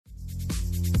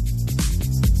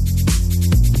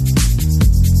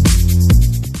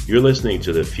You're listening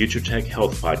to the Future Tech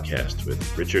Health Podcast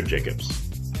with Richard Jacobs.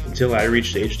 Until I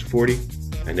reached age 40,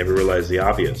 I never realized the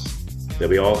obvious, that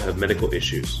we all have medical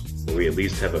issues, or we at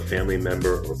least have a family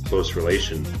member or close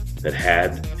relation that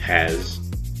had, has,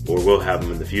 or will have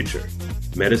them in the future.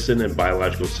 Medicine and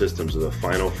biological systems are the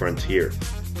final frontier.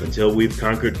 Until we've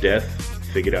conquered death,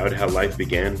 figured out how life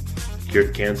began,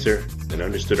 cured cancer, and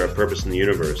understood our purpose in the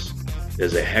universe,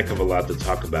 there's a heck of a lot to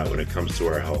talk about when it comes to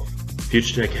our health.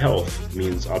 Future Tech Health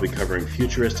means I'll be covering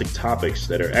futuristic topics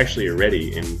that are actually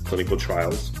already in clinical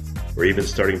trials, or even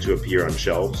starting to appear on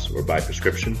shelves or by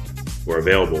prescription, or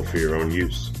available for your own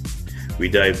use. We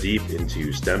dive deep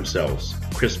into stem cells,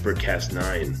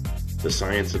 CRISPR-Cas9, the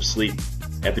science of sleep,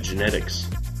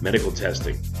 epigenetics, medical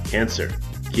testing, cancer,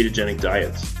 ketogenic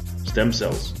diets, stem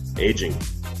cells, aging,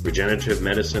 regenerative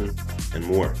medicine, and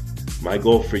more. My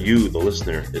goal for you, the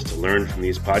listener, is to learn from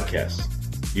these podcasts.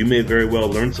 You may very well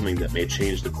learn something that may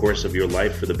change the course of your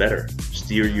life for the better,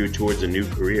 steer you towards a new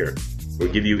career, or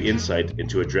give you insight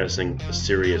into addressing a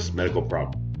serious medical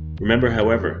problem. Remember,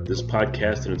 however, this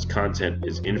podcast and its content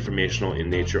is informational in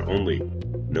nature only.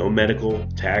 No medical,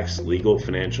 tax, legal,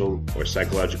 financial, or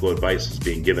psychological advice is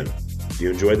being given. If you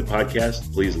enjoy the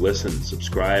podcast, please listen,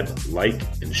 subscribe, like,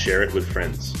 and share it with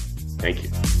friends. Thank you.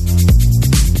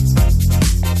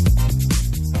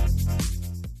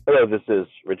 Hello, this is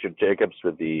Richard Jacobs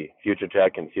with the Future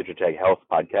Tech and Future Tech Health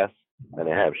podcast, and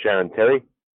I have Sharon Terry.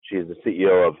 She is the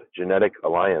CEO of Genetic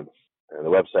Alliance, and the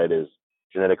website is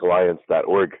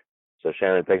geneticalliance.org. So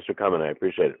Sharon, thanks for coming. I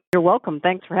appreciate it. You're welcome.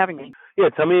 Thanks for having me. Yeah,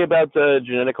 tell me about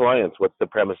Genetic Alliance. What's the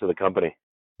premise of the company?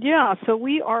 Yeah, so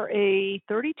we are a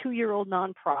 32-year-old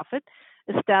nonprofit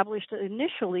established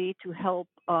initially to help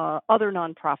other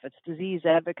nonprofits, disease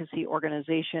advocacy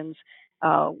organizations,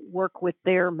 work with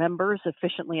their members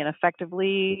efficiently and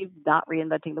effectively, not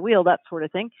reinventing the wheel, that sort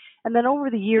of thing. And then over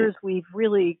the years, we've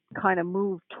really kind of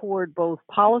moved toward both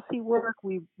policy work.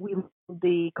 We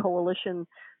the coalition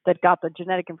that got the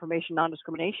Genetic Information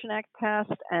Non-Discrimination Act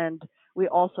passed, and we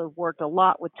also worked a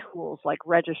lot with tools like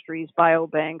registries,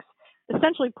 biobanks,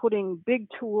 essentially putting big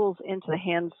tools into the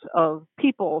hands of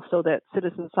people so that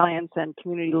citizen science and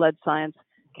community-led science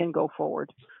can go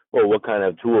forward. Well, what kind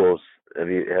of tools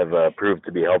have proved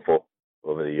to be helpful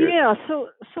over the years? Yeah,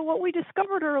 so what we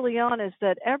discovered early on is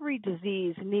that every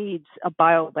disease needs a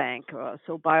biobank,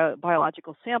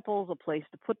 biological samples, a place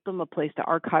to put them, a place to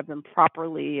archive them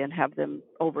properly and have them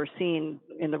overseen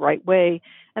in the right way.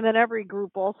 And then every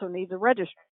group also needs a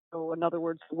registry. So in other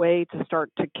words, a way to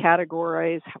start to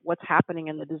categorize what's happening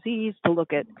in the disease, to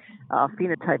look at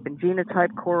phenotype and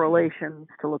genotype correlations,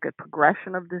 to look at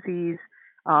progression of disease,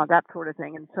 that sort of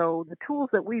thing. And so the tools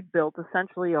that we've built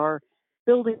essentially are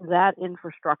building that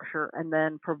infrastructure and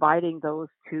then providing those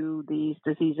to these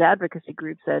disease advocacy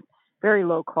groups at very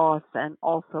low cost and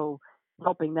also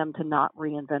helping them to not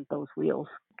reinvent those wheels.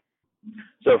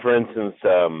 So for instance,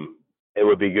 it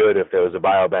would be good if there was a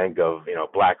biobank of,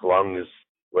 black lungs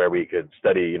where we could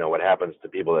study, what happens to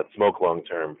people that smoke long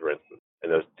term, for instance,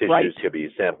 and those tissues could be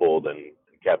sampled and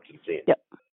kept and seen.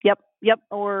 Yep.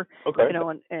 Or,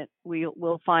 and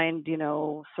we'll find,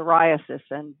 psoriasis,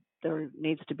 and there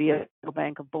needs to be a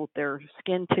bank of both their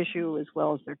skin tissue as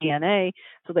well as their DNA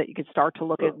so that you can start to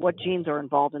look at what genes are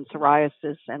involved in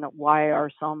psoriasis and why are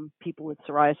some people with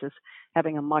psoriasis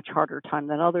having a much harder time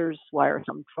than others, why are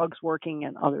some drugs working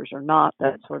and others are not,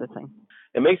 that sort of thing.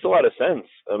 It makes a lot of sense.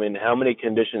 I mean, how many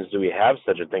conditions do we have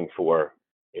such a thing for?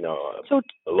 A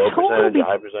low percentage, a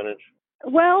high percentage?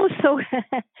 Well,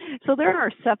 so there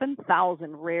are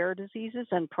 7,000 rare diseases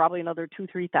and probably another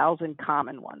 3,000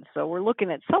 common ones. So we're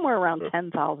looking at somewhere around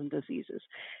 10,000 diseases.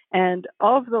 And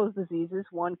of those diseases,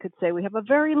 one could say we have a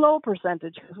very low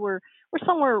percentage because we're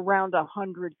somewhere around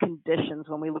 100 conditions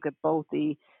when we look at both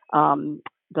the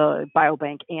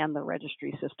biobank and the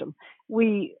registry system.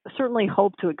 We certainly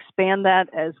hope to expand that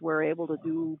as we're able to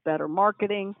do better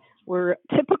marketing. We're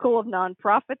typical of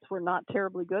nonprofits. We're not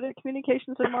terribly good at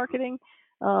communications and marketing.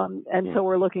 And so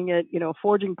we're looking at,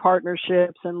 forging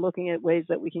partnerships and looking at ways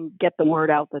that we can get the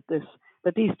word out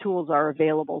that these tools are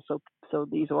available so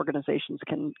these organizations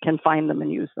can find them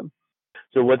and use them.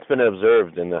 So what's been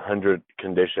observed in the 100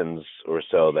 conditions or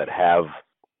so that have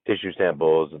tissue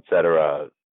samples, et cetera?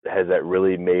 Has that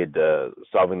really made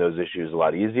solving those issues a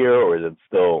lot easier, or is it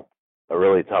still a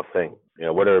really tough thing?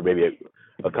 What are maybe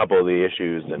a couple of the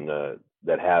issues and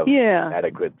that have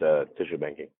adequate tissue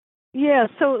banking? Yeah,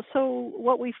 so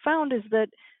what we found is that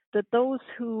those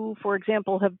who, for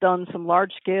example, have done some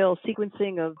large-scale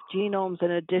sequencing of genomes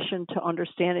in addition to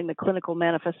understanding the clinical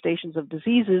manifestations of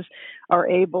diseases are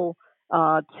able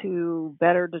to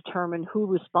better determine who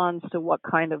responds to what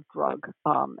kind of drug.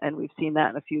 And we've seen that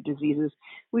in a few diseases.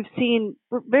 We've seen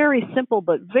very simple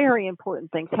but very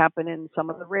important things happen in some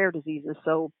of the rare diseases.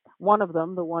 So one of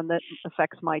them, the one that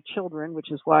affects my children,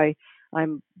 which is why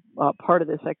I'm part of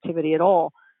this activity at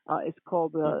all, is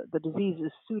called the disease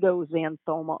is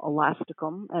pseudoxanthoma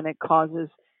elasticum, and it causes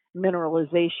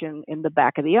mineralization in the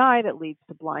back of the eye that leads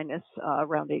to blindness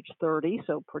around age 30,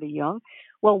 so pretty young.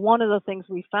 Well, one of the things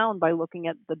we found by looking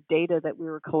at the data that we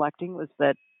were collecting was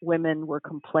that women were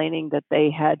complaining that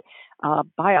they had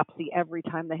biopsy every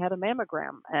time they had a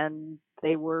mammogram, and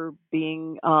they were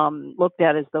being looked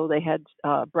at as though they had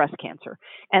breast cancer.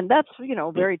 And that's,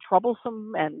 very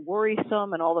troublesome and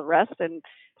worrisome and all the rest. And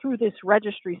through this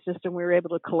registry system, we were able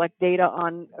to collect data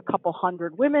on a couple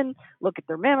hundred women, look at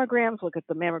their mammograms, look at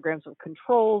the mammograms of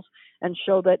controls, and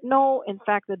show that no, in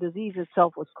fact, the disease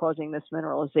itself was causing this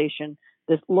mineralization.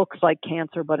 This looks like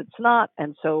cancer, but it's not.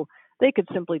 And so they could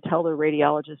simply tell their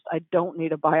radiologist, I don't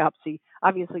need a biopsy.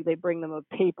 Obviously, they bring them a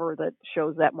paper that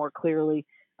shows that more clearly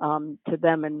to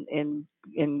them in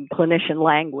clinician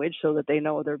language so that they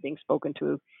know they're being spoken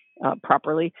to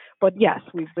properly. But yes,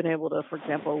 we've been able to, for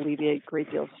example, alleviate a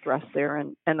great deal of stress there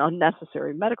and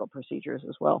unnecessary medical procedures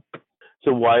as well.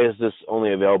 So why is this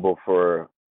only available for,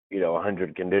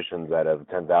 100 conditions out of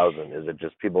 10,000? Is it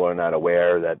just people are not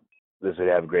aware that this would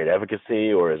have great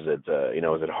efficacy, or is it,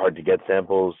 is it hard to get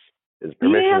samples? Is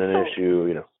permission an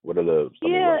issue? What are the...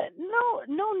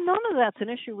 No, none of that's an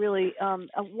issue, really.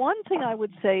 One thing I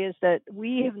would say is that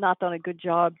we have not done a good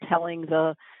job telling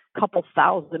the couple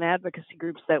thousand advocacy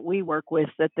groups that we work with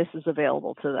that this is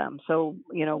available to them. So,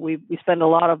 we spend a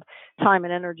lot of time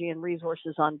and energy and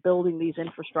resources on building these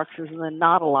infrastructures and then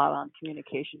not a lot on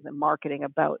communications and marketing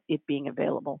about it being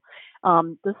available.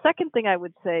 The second thing I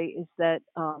would say is that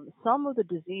some of the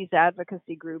disease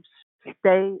advocacy groups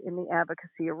stay in the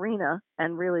advocacy arena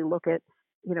and really look at,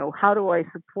 how do I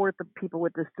support the people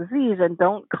with this disease, and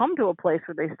don't come to a place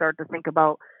where they start to think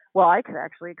about, well, I could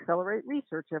actually accelerate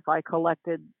research if I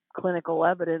collected clinical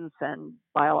evidence and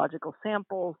biological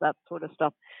samples, that sort of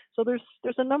stuff. So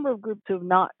there's a number of groups who have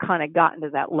not kind of gotten to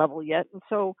that level yet. And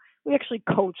so we actually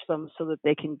coach them so that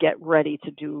they can get ready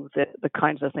to do the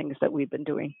kinds of things that we've been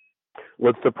doing.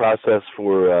 What's the process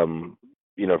for,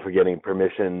 for getting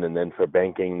permission and then for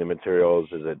banking the materials?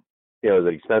 Is it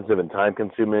expensive and time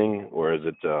consuming, or is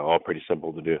it all pretty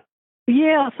simple to do?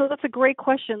 Yeah, so that's a great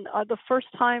question. The first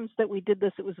times that we did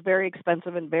this, it was very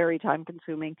expensive and very time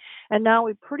consuming. And now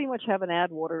we pretty much have an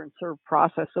add water and serve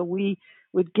process. So we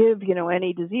would give,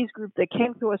 any disease group that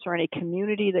came to us or any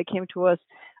community that came to us,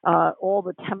 all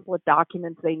the template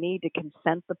documents they need to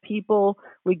consent the people.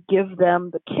 We give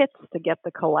them the kits to get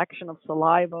the collection of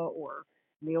saliva or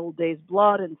in the old days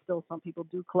blood, and still some people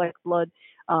do collect blood.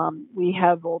 We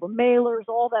have all the mailers,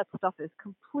 all that stuff is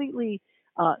completely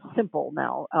simple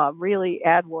now, really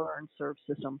add water and serve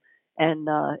system. And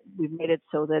we've made it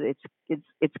so that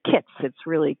it's kits. It's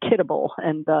really kittable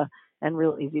and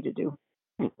real easy to do.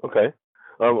 Okay.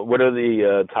 What are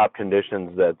the top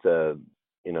conditions that,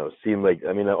 seem like,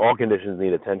 all conditions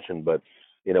need attention, but,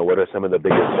 what are some of the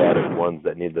biggest, baddest ones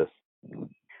that need this?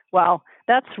 Wow,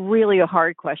 that's really a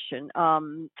hard question.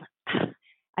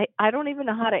 I don't even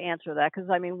know how to answer that because,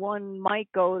 one might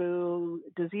go to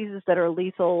diseases that are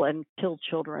lethal and kill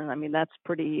children. That's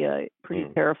pretty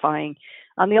terrifying.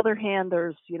 On the other hand,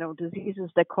 there's,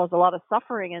 diseases that cause a lot of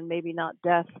suffering and maybe not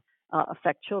death,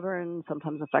 affect children,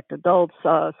 sometimes affect adults.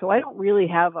 So I don't really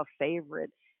have a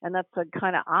favorite. And that's a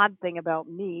kind of odd thing about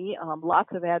me. Lots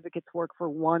of advocates work for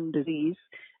one disease,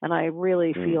 and I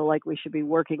really feel like we should be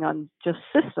working on just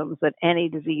systems that any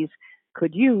disease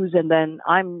could use, and then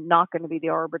I'm not going to be the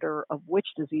arbiter of which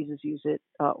diseases use it,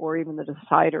 or even the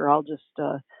decider. I'll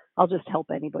just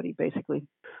help anybody, basically.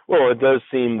 Well, it does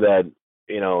seem that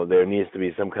there needs to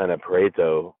be some kind of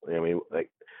Pareto.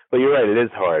 But you're right. It is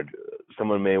hard.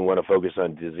 Someone may want to focus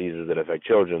on diseases that affect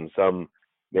children. Some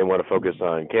may want to focus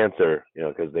on cancer,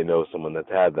 because they know someone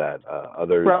that's had that.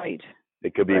 Others, right.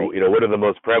 It could be, what are the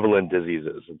most prevalent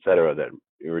diseases, et cetera, that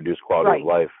reduce quality of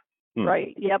life.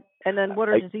 Right. Yep. And then what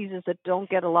are diseases that don't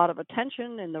get a lot of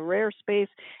attention in the rare space?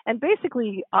 And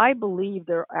basically, I believe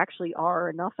there actually are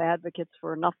enough advocates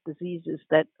for enough diseases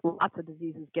that lots of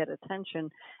diseases get attention,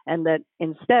 and that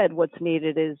instead what's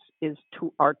needed is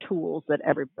our tools that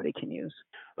everybody can use.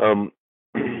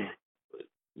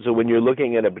 So when you're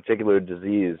looking at a particular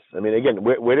disease, again,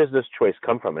 where does this choice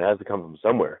come from? It has to come from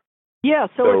somewhere. Yeah,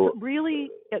 so it's really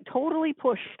totally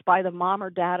pushed by the mom or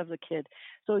dad of the kid.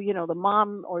 So, the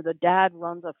mom or the dad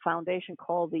runs a foundation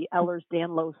called the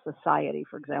Ehlers-Danlos Society,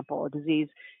 for example, a disease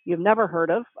you've never heard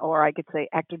of, or I could say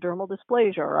ectodermal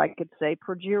dysplasia, or I could say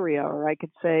progeria, or I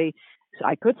could say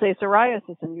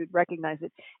psoriasis, and you'd recognize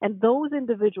it. And those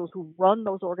individuals who run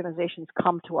those organizations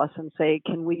come to us and say,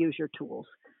 can we use your tools?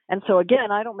 And so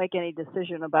again, I don't make any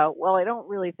decision about, well, I don't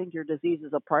really think your disease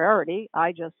is a priority.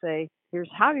 I just say, here's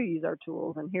how you use our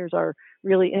tools, and here's our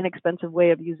really inexpensive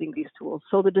way of using these tools.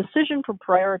 So the decision for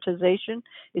prioritization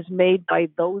is made by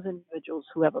those individuals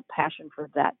who have a passion for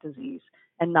that disease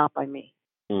and not by me.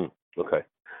 Okay.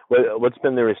 Well, what's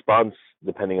been the response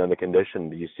depending on the condition?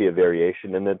 Do you see a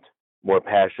variation in it? More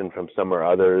passion from some or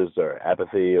others, or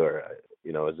apathy, or,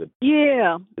 is it?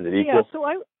 Yeah. Is it equal? Yeah. So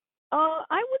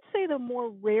I would say the more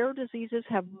rare diseases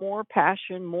have more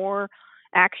passion, more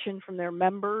action from their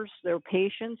members. Their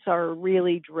patients are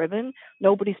really driven.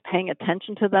 Nobody's paying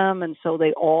attention to them, and so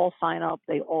they all sign up.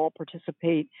 They all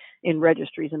participate in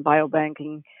registries and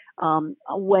biobanking.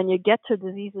 When you get to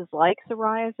diseases like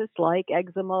psoriasis, like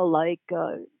eczema, like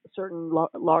certain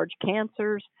large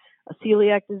cancers,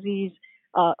 celiac disease,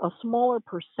 a smaller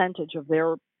percentage of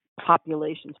their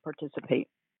populations participate.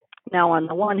 Now, on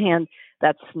the one hand,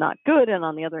 that's not good, and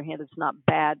on the other hand, it's not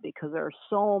bad, because there are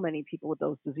so many people with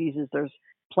those diseases. There's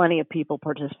plenty of people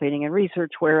participating in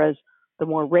research, whereas the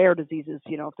more rare diseases,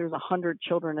 if there's 100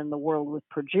 children in the world with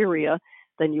progeria,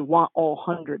 then you want all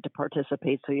 100 to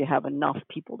participate so you have enough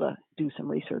people to do some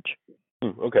research.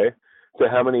 Okay. So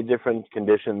how many different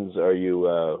conditions are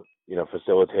you,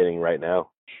 facilitating right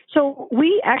now? So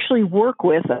we actually work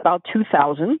with about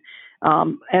 2,000,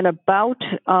 and about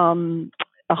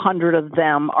 100 of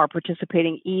them are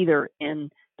participating either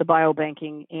in the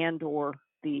biobanking and or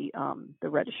the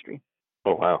registry.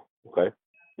 Oh, wow. Okay.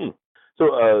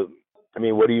 So,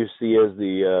 what do you see as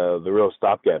the real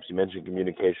stopgaps? You mentioned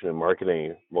communication and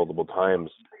marketing multiple times.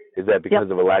 Is that because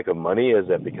of a lack of money? Is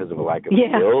that because of a lack of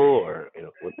skill? Or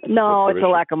no, it's a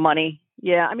lack of money.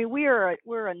 Yeah,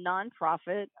 we're a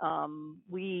nonprofit.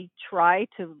 We try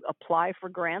to apply for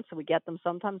grants, and we get them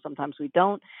sometimes. Sometimes we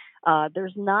don't.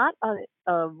 There's not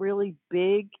a really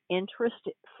big interest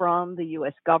from the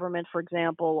U.S. government, for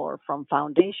example, or from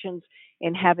foundations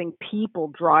in having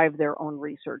people drive their own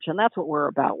research, and that's what we're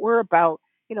about. We're about,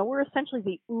 we're essentially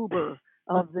the Uber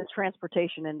of the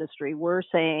transportation industry. We're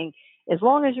saying, as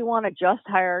long as you want to just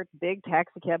hire big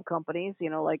taxi cab companies,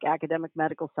 like academic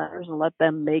medical centers, and let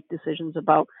them make decisions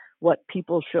about what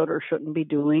people should or shouldn't be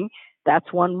doing,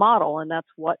 that's one model. And that's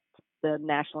what the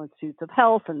National Institutes of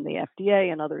Health and the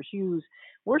FDA and others use.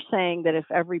 We're saying that if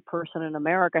every person in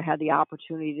America had the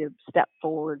opportunity to step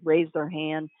forward, raise their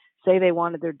hand, say they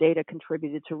wanted their data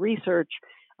contributed to research,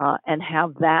 and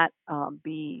have that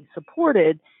be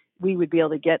supported, we would be able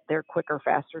to get there quicker,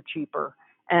 faster, cheaper.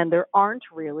 And there aren't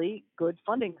really good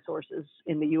funding sources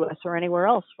in the U.S. or anywhere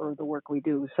else for the work we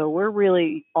do. So we're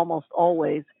really almost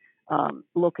always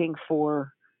looking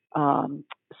for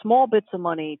small bits of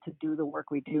money to do the work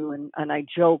we do. And I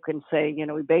joke and say,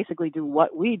 we basically do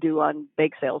what we do on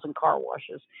bake sales and car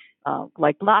washes,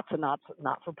 like lots of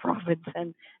not-for-profits,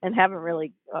 and haven't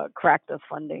really cracked the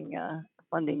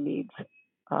funding needs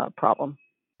problem.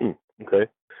 Okay.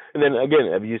 And then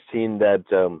again, have you seen that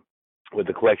with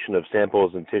the collection of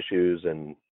samples and tissues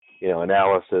and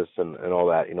analysis and all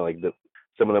that,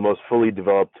 some of the most fully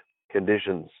developed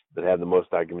conditions that have the most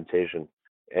documentation?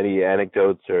 Any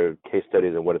anecdotes or case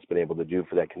studies on what it's been able to do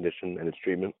for that condition and its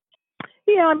treatment?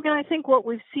 Yeah, I think what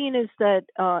we've seen is that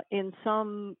in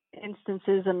some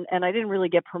instances, and I didn't really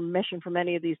get permission from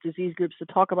any of these disease groups to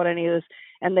talk about any of this,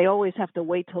 and they always have to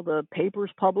wait till the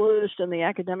paper's published and the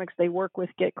academics they work with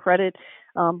get credit.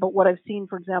 But what I've seen,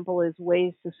 for example, is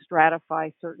ways to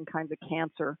stratify certain kinds of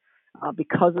cancer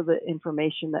because of the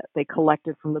information that they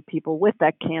collected from the people with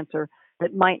that cancer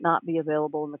that might not be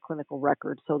available in the clinical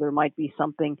record. So there might be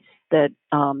something that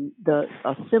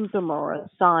a symptom or a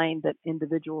sign that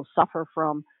individuals suffer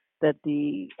from that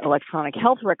the electronic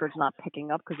health record's not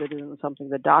picking up because it isn't something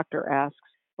the doctor asks,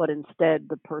 but instead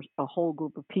a whole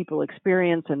group of people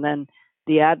experience, and then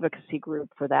the advocacy group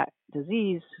for that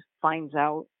disease finds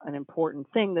out an important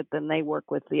thing that then they work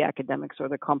with the academics or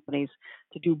the companies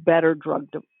to do better drug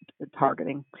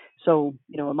targeting. So,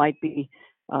 it might be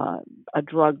a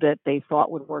drug that they thought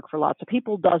would work for lots of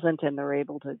people doesn't, and they're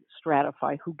able to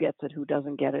stratify who gets it, who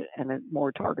doesn't get it, and it's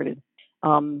more targeted.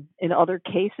 In other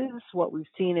cases, what we've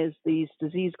seen is these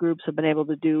disease groups have been able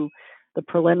to do the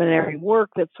preliminary work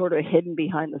that's sort of hidden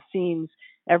behind the scenes.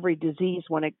 Every disease,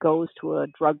 when it goes to a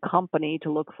drug company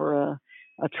to look for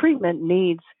a treatment,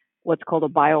 needs what's called a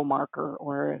biomarker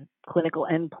or a clinical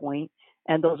endpoint,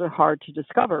 and those are hard to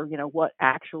discover. What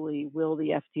actually will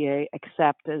the FDA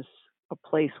accept as a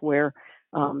place where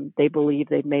they believe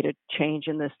they've made a change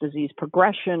in this disease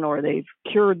progression, or they've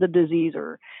cured the disease,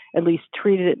 or at least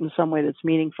treated it in some way that's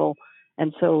meaningful.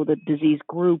 And so the disease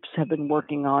groups have been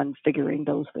working on figuring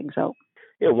those things out.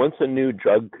 Yeah, once a new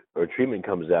drug or treatment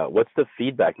comes out, what's the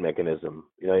feedback mechanism?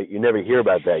 You never hear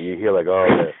about that. You hear like,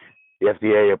 oh, the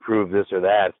FDA approved this or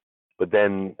that, but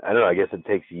then I don't know. I guess it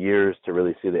takes years to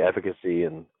really see the efficacy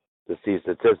and to see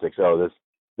statistics. Oh,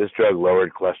 this drug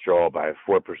lowered cholesterol by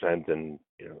 4% in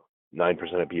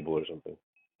 9% of people or something.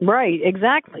 Right,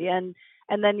 exactly. And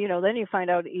then then you find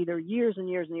out either years and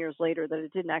years and years later that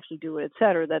it didn't actually do it, et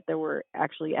cetera, that there were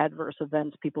actually adverse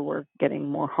events. People were getting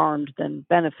more harmed than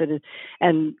benefited.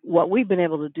 And what we've been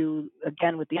able to do,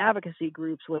 again, with the advocacy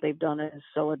groups, what they've done is,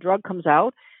 so a drug comes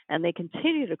out and they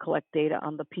continue to collect data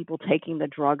on the people taking the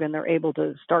drug, and they're able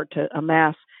to start to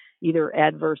amass either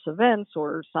adverse events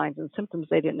or signs and symptoms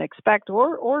they didn't expect,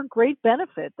 or great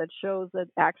benefit that shows that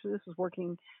actually this is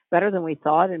working better than we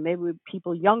thought, and maybe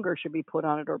people younger should be put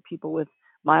on it, or people with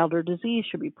milder disease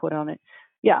should be put on it.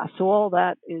 Yeah, so all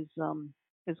that is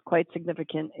quite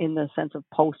significant in the sense of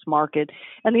post-market.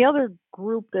 And the other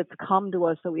group that's come to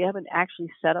us that we haven't actually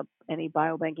set up any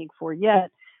biobanking for yet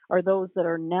are those that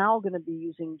are now going to be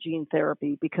using gene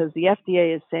therapy, because the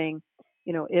FDA is saying,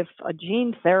 if a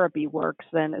gene therapy works,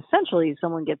 then essentially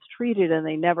someone gets treated and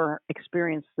they never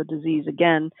experience the disease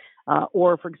again,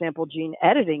 or, for example, gene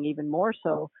editing, even more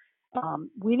so.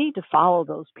 We need to follow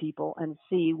those people and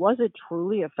see, was it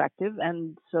truly effective?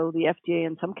 And so the FDA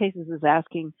in some cases is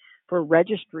asking for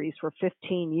registries for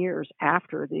 15 years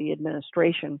after the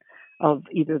administration of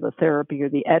either the therapy or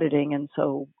the editing. And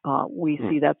so we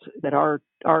see that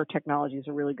our technology is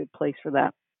a really good place for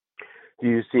that. Do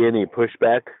you see any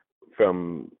pushback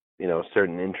from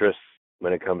certain interests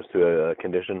when it comes to a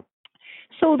condition?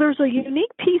 So there's a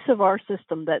unique piece of our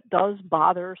system that does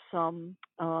bother some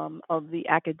of the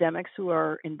academics who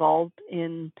are involved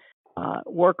in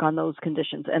work on those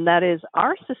conditions, and that is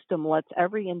our system lets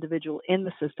every individual in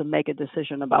the system make a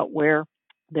decision about where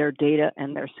their data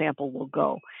and their sample will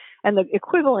go. And the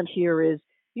equivalent here is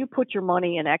you put your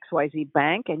money in XYZ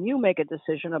Bank and you make a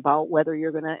decision about whether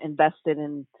you're going to invest it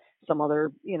in some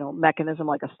other mechanism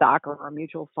like a stock or a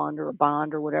mutual fund or a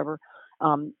bond or whatever.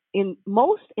 In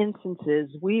most instances,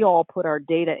 we all put our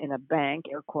data in a bank,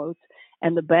 air quotes,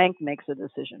 and the bank makes a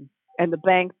decision. And the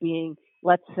bank being,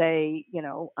 let's say,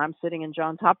 I'm sitting in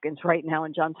Johns Hopkins right now,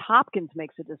 and Johns Hopkins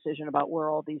makes a decision about where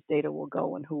all these data will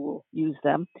go and who will use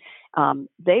them.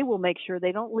 They will make sure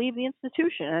they don't leave the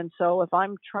institution. And so if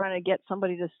I'm trying to get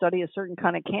somebody to study a certain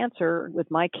kind of cancer with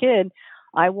my kid,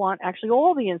 I want actually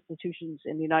all the institutions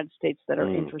in the United States that are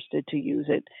interested to use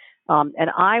it. And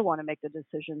I want to make the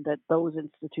decision that those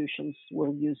institutions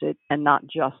will use it and not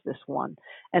just this one.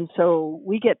 And so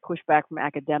we get pushback from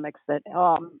academics that,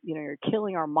 you're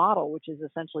killing our model, which is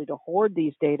essentially to hoard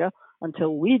these data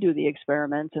until we do the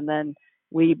experiment and then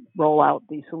we roll out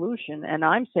the solution. And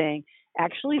I'm saying,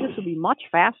 actually, this would be much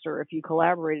faster if you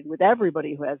collaborated with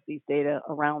everybody who has these data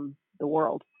around the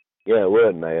world. Yeah, it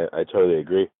would, and I totally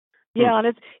agree. Yeah, and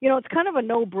it's kind of a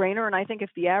no-brainer. And I think if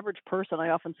the average person,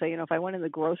 I often say, if I went in the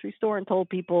grocery store and told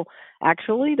people,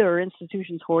 actually, there are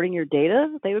institutions hoarding your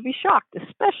data, they would be shocked,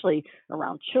 especially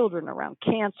around children, around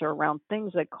cancer, around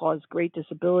things that cause great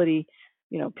disability.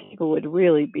 People would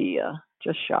really be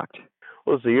just shocked.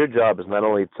 Well, so your job is not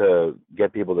only to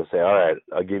get people to say, all right,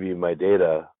 I'll give you my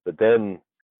data, but then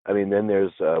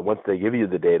there's, once they give you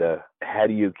the data, how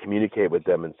do you communicate with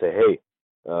them and say, hey,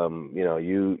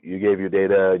 you gave your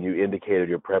data and you indicated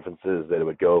your preferences that it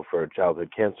would go for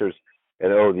childhood cancers,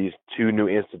 and these two new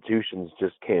institutions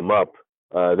just came up.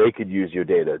 They could use your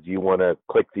data. Do you want to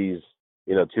click these,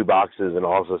 two boxes and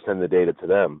also send the data to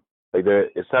them?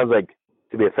 It sounds like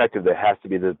to be effective, there has to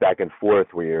be this back and forth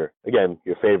where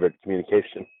your favorite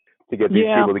communication to get these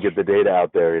people to get the data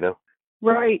out there,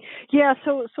 Right. Yeah.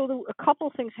 So a couple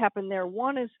of things happen there.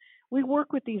 One is we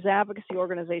work with these advocacy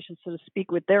organizations to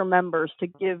speak with their members to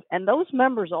give, and those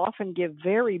members often give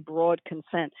very broad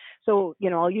consent. So,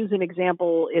 I'll use an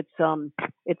example. It's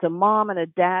a mom and a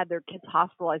dad, their kids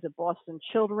hospitalized at Boston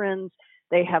Children's.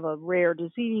 They have a rare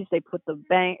disease. They put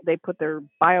their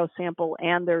biosample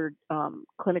and their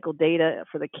clinical data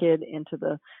for the kid into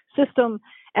the system.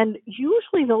 And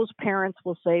usually those parents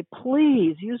will say,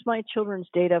 please use my children's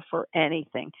data for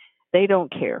anything. They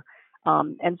don't care.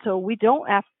 And so we don't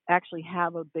actually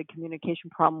have a big communication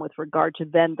problem with regard to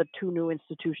then the two new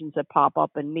institutions that pop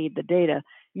up and need the data.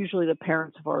 Usually the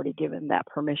parents have already given that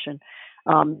permission.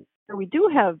 we do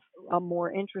have a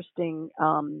more interesting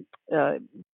kind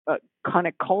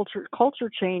of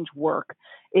culture change work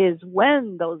is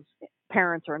when those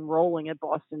parents are enrolling at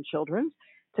Boston Children's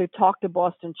to talk to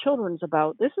Boston Children's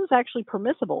about this is actually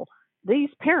permissible. These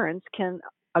parents can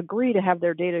agree to have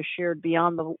their data shared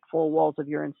beyond the four walls of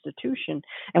your institution.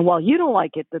 And while you don't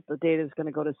like it that the data is going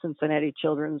to go to Cincinnati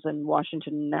Children's and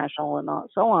Washington National and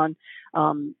so on,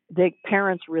 the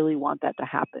parents really want that to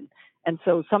happen. And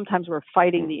so sometimes we're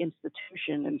fighting the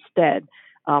institution instead,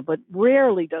 but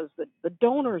rarely does the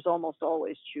donors almost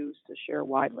always choose to share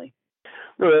widely.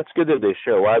 No, that's good that they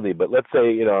share widely, but let's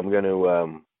say, I'm going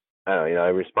to, I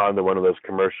respond to one of those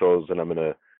commercials and I'm going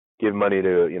to give money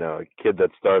to, a kid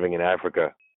that's starving in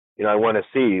Africa. I want to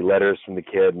see letters from the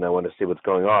kid and I want to see what's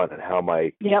going on and how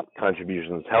my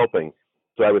contribution is helping.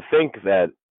 So I would think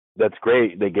that that's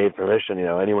great. They gave permission,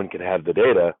 anyone can have the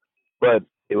data, but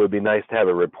it would be nice to have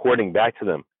a reporting back to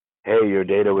them. Hey, your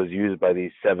data was used by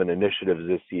these 7 initiatives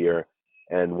this year,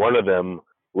 and one of them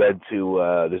led to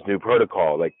this new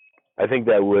protocol. Like, I think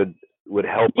that would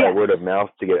help by word of mouth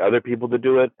to get other people to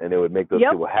do it, and it would make those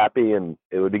people happy, and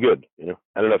it would be good.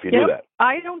 I don't know if you do that.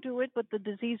 I don't do it, but the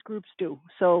disease groups do.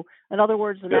 So, in other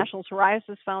words, the National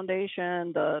Psoriasis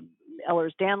Foundation, the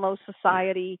Ehlers-Danlos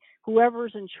Society,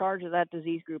 whoever's in charge of that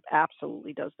disease group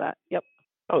absolutely does that. Yep.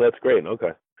 Oh, that's great.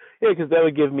 Okay. Yeah, because that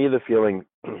would give me the feeling,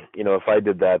 if I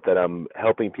did that I'm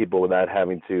helping people without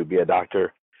having to be a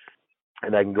doctor,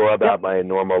 and I can go about my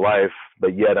normal life,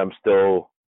 but yet I'm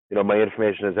still, my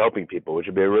information is helping people, which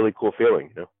would be a really cool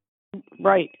feeling.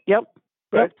 Right. Yep.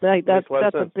 Right. Yep.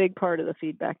 That's a big part of the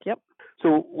feedback. Yep.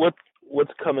 So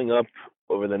what's coming up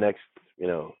over the next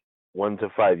 1 to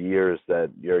 5 years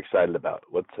that you're excited about?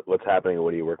 What's happening and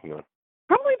what are you working on?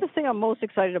 Probably the thing I'm most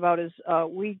excited about is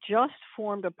we just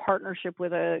formed a partnership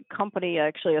with a company,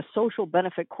 actually a social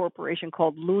benefit corporation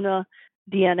called Luna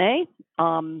DNA.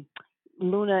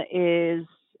 Luna is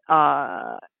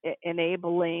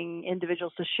enabling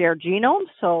individuals to share genomes,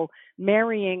 so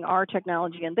marrying our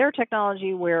technology and their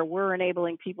technology, where we're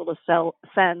enabling people to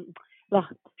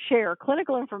share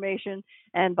clinical information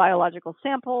and biological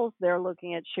samples. They're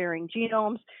looking at sharing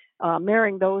genomes.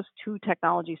 Marrying those two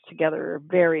technologies together are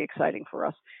very exciting for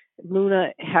us.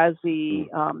 Luna has the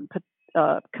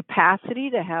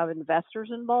capacity to have investors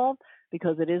involved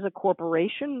because it is a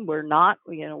corporation. We're not,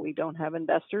 we don't have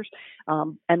investors.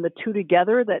 And the two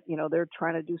together that, they're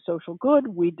trying to do social good.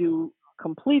 We do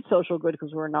complete social good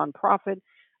because we're a nonprofit.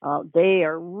 They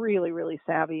are really, really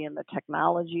savvy in the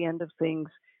technology end of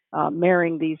things.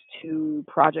 Marrying these two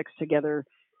projects together,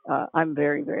 I'm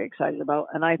very, very excited about,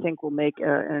 and I think will make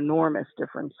an enormous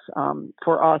difference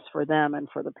for us, for them, and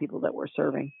for the people that we're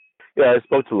serving. Yeah, I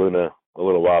spoke to Luna a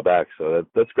little while back, so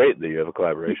that's great that you have a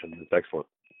collaboration. It's excellent.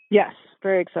 Yes,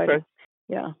 very exciting. Okay.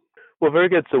 Yeah. Well, very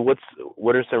good. So what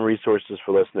are some resources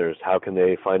for listeners? How can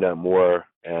they find out more?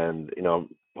 And,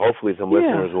 hopefully some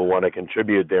listeners will want to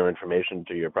contribute their information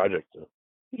to your project.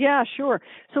 Yeah, sure.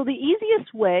 So the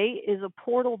easiest way is a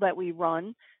portal that we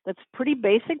run that's pretty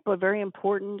basic but very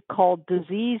important called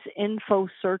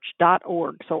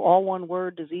diseaseinfosearch.org. So all one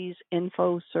word,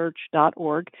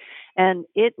 diseaseinfosearch.org. And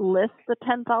it lists the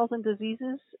 10,000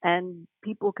 diseases, and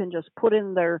people can just put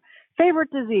in their favorite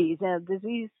disease,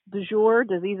 disease du jour,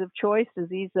 disease of choice,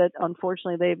 disease that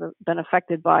unfortunately they've been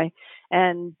affected by.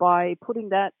 And by putting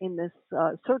that in this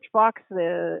search box,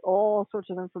 all sorts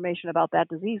of information about that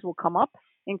disease will come up,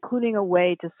 including a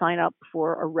way to sign up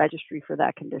for a registry for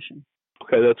that condition.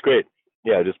 Okay, that's great.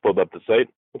 Yeah, I just pulled up the site.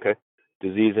 Okay,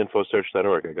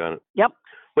 diseaseinfosearch.org. I got it. Yep.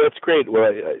 Well, that's great.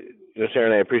 Well,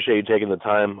 Sharon, I appreciate you taking the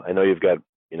time. I know you've got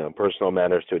personal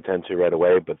matters to attend to right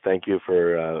away, but thank you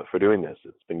for doing this.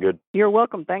 It's been good. You're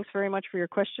welcome. Thanks very much for your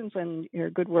questions and your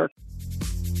good work.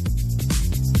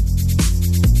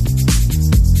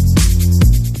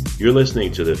 You're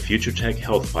listening to the Future Tech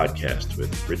Health Podcast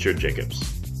with Richard Jacobs.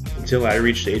 Until I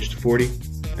reached age 40,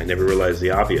 I never realized the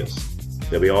obvious,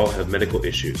 that we all have medical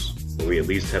issues, or we at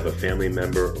least have a family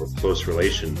member or close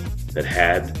relation that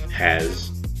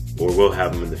has, or will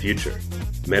have them in the future.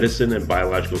 Medicine and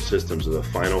biological systems are the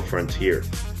final frontier.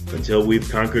 Until we've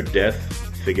conquered death,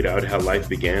 figured out how life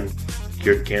began,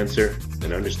 cured cancer,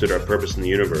 and understood our purpose in the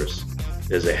universe,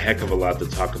 there's a heck of a lot to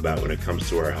talk about when it comes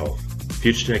to our health.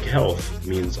 Future Tech Health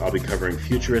means I'll be covering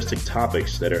futuristic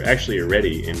topics that are actually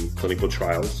already in clinical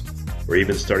trials, or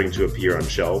even starting to appear on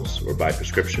shelves or by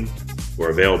prescription, or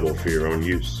available for your own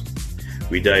use.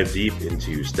 We dive deep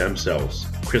into stem cells,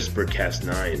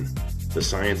 CRISPR-Cas9, the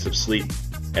science of sleep,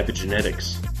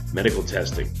 epigenetics, medical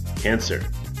testing, cancer,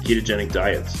 ketogenic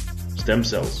diets, stem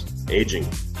cells, aging,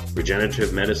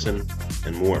 regenerative medicine,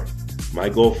 and more. My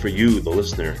goal for you, the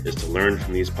listener, is to learn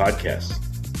from these podcasts.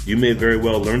 You may very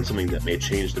well learn something that may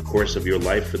change the course of your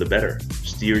life for the better,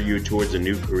 steer you towards a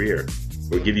new career,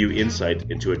 or give you insight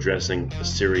into addressing a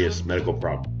serious medical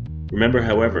problem. Remember,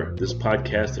 however, this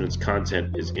podcast and its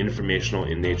content is informational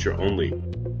in nature only.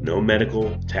 No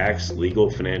medical, tax, legal,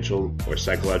 financial, or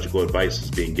psychological advice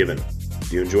is being given.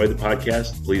 If you enjoyed the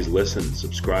podcast, please listen,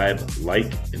 subscribe,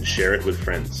 like, and share it with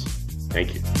friends.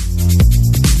 Thank you.